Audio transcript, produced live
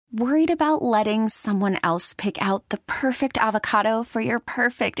Worried about letting someone else pick out the perfect avocado for your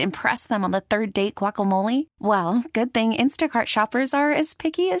perfect impress them on the third date guacamole? Well, good thing Instacart shoppers are as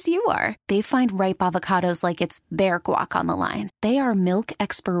picky as you are. They find ripe avocados like it's their guac on the line. They are milk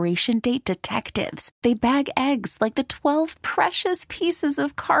expiration date detectives. They bag eggs like the 12 precious pieces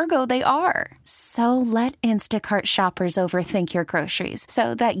of cargo they are. So let Instacart shoppers overthink your groceries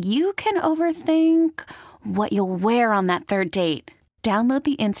so that you can overthink what you'll wear on that third date. Download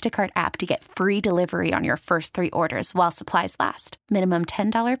the Instacart app to get free delivery on your first 3 orders while supplies last. Minimum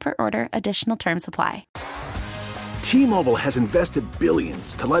 $10 per order. Additional terms apply. T-Mobile has invested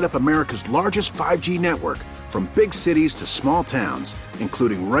billions to light up America's largest 5G network, from big cities to small towns,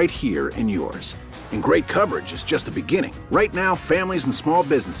 including right here in yours. And great coverage is just the beginning. Right now, families and small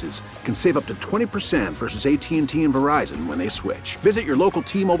businesses can save up to 20% versus AT&T and Verizon when they switch. Visit your local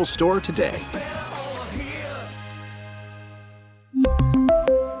T-Mobile store today.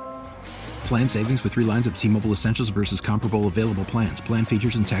 Plan savings with 3 lines of T-Mobile Essentials versus comparable available plans. Plan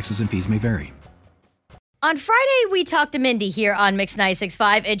features and taxes and fees may vary. On Friday, we talked to Mindy here on Mix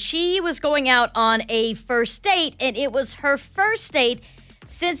 96.5, and she was going out on a first date, and it was her first date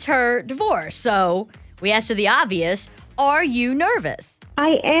since her divorce. So we asked her the obvious, are you nervous?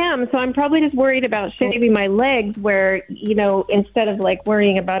 I am. So I'm probably just worried about shaving my legs where, instead of like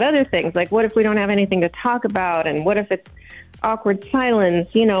worrying about other things, like what if we don't have anything to talk about, and what if it's awkward silence.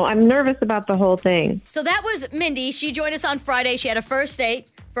 I'm nervous about the whole thing. So that was Mindy. She joined us on Friday. She had a first date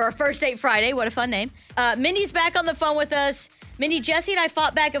for our First Date Friday. What a fun name. Mindy's back on the phone with us. Mindy, Jesse and I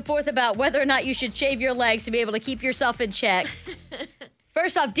fought back and forth about whether or not you should shave your legs to be able to keep yourself in check.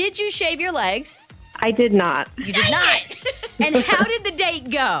 First off, did you shave your legs? I did not. You did not. And how did the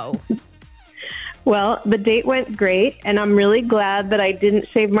date go? Well, the date went great, and I'm really glad that I didn't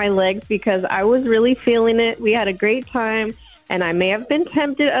shave my legs because I was really feeling it. We had a great time. And I may have been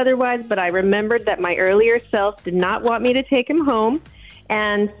tempted otherwise, but I remembered that my earlier self did not want me to take him home.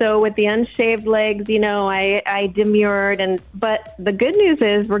 And so with the unshaved legs, I demurred. But the good news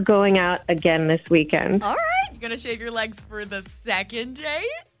is we're going out again this weekend. All right. You're going to shave your legs for the second date?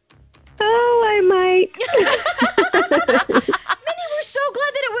 Oh, I might. Mindy, we're so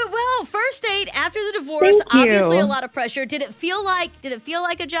glad that it went well. First date after the divorce, Thank obviously you. a lot of pressure. Did it feel like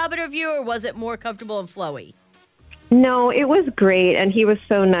a job interview, or was it more comfortable and flowy? No, it was great, and he was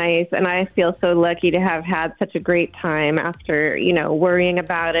so nice, and I feel so lucky to have had such a great time after, worrying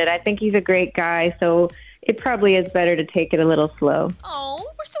about it. I think he's a great guy, so it probably is better to take it a little slow. Oh,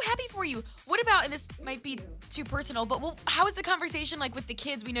 we're so happy for you. What about, and this might be too personal, but how was the conversation like with the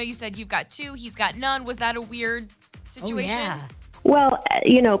kids? We know you said you've got 2, he's got none. Was that a weird situation? Oh, yeah. Well,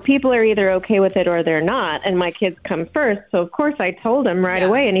 people are either okay with it or they're not, and my kids come first. So, of course, I told him right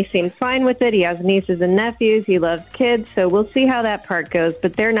away, and he seemed fine with it. He has nieces and nephews. He loves kids, so we'll see how that part goes.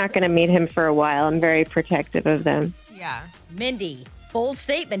 But they're not going to meet him for a while. I'm very protective of them. Yeah. Mindy, bold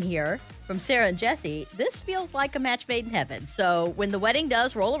statement here from Sarah and Jesse. This feels like a match made in heaven. So when the wedding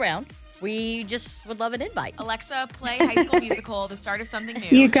does roll around, we just would love an invite. Alexa, play High School Musical, the start of something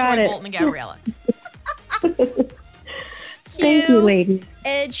new. You got Troy it. Bolton and Gabriella. Thank you, ladies.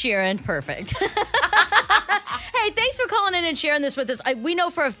 Ed Sheeran, perfect. Hey, thanks for calling in and sharing this with us. We know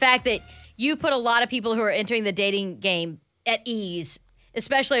for a fact that you put a lot of people who are entering the dating game at ease,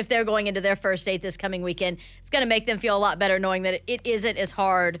 especially if they're going into their first date this coming weekend. It's going to make them feel a lot better knowing that it isn't as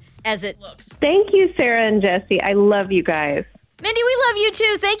hard as it looks. Thank you, Sarah and Jesse. I love you guys. Mindy, we love you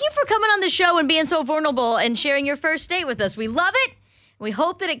too. Thank you for coming on the show and being so vulnerable and sharing your first date with us. We love it. We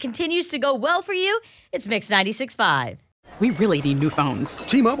hope that it continues to go well for you. It's Mix 96.5. We really need new phones.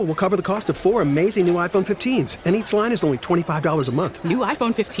 T-Mobile will cover the cost of 4 amazing new iPhone 15s, and each line is only $25 a month. New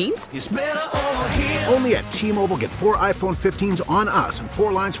iPhone 15s? It's better over here. Only at T-Mobile, get 4 iPhone 15s on us and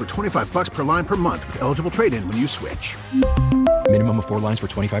 4 lines for $25 per line per month with eligible trade-in when you switch. Minimum of 4 lines for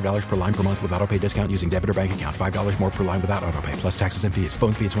 $25 per line per month with autopay discount using debit or bank account. $5 more per line without autopay, plus taxes and fees.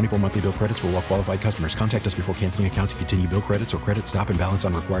 Phone fee at 24 monthly bill credits for well-qualified customers. Contact us before canceling account to continue bill credits or credit stop and balance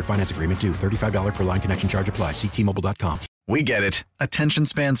on required finance agreement due. $35 per line connection charge applies. See T-Mobile.com. We get it. Attention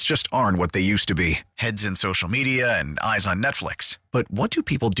spans just aren't what they used to be. Heads in social media and eyes on Netflix. But what do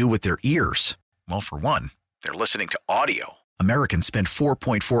people do with their ears? Well, for one, they're listening to audio. Americans spend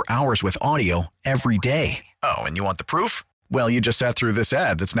 4.4 hours with audio every day. Oh, and you want the proof? Well, you just sat through this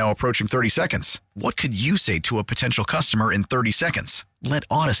ad that's now approaching 30 seconds. What could you say to a potential customer in 30 seconds? Let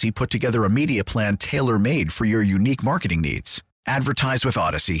Odyssey put together a media plan tailor-made for your unique marketing needs. Advertise with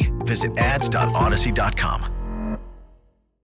Odyssey. Visit ads.odyssey.com.